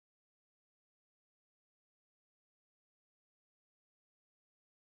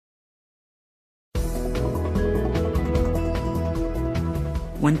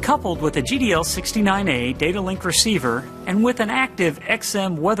When coupled with a GDL69A data link receiver and with an active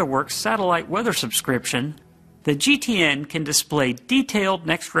XM WeatherWorks satellite weather subscription, the GTN can display detailed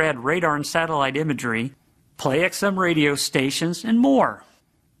NEXRAD radar and satellite imagery, play XM radio stations, and more.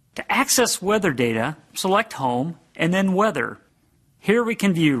 To access weather data, select Home and then Weather. Here we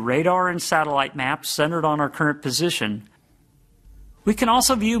can view radar and satellite maps centered on our current position. We can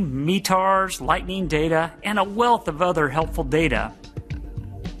also view METARs, lightning data, and a wealth of other helpful data.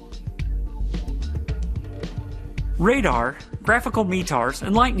 Radar, graphical METARs,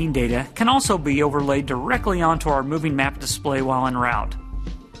 and lightning data can also be overlaid directly onto our moving map display while en route.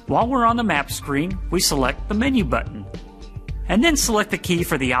 While we're on the map screen, we select the menu button, and then select the key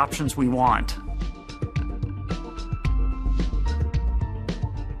for the options we want.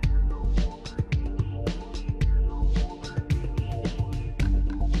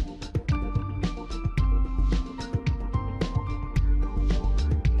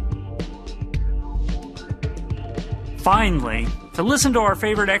 Finally, to listen to our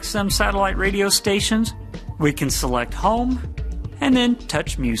favorite XM satellite radio stations, we can select Home and then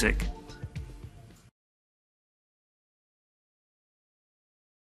Touch Music.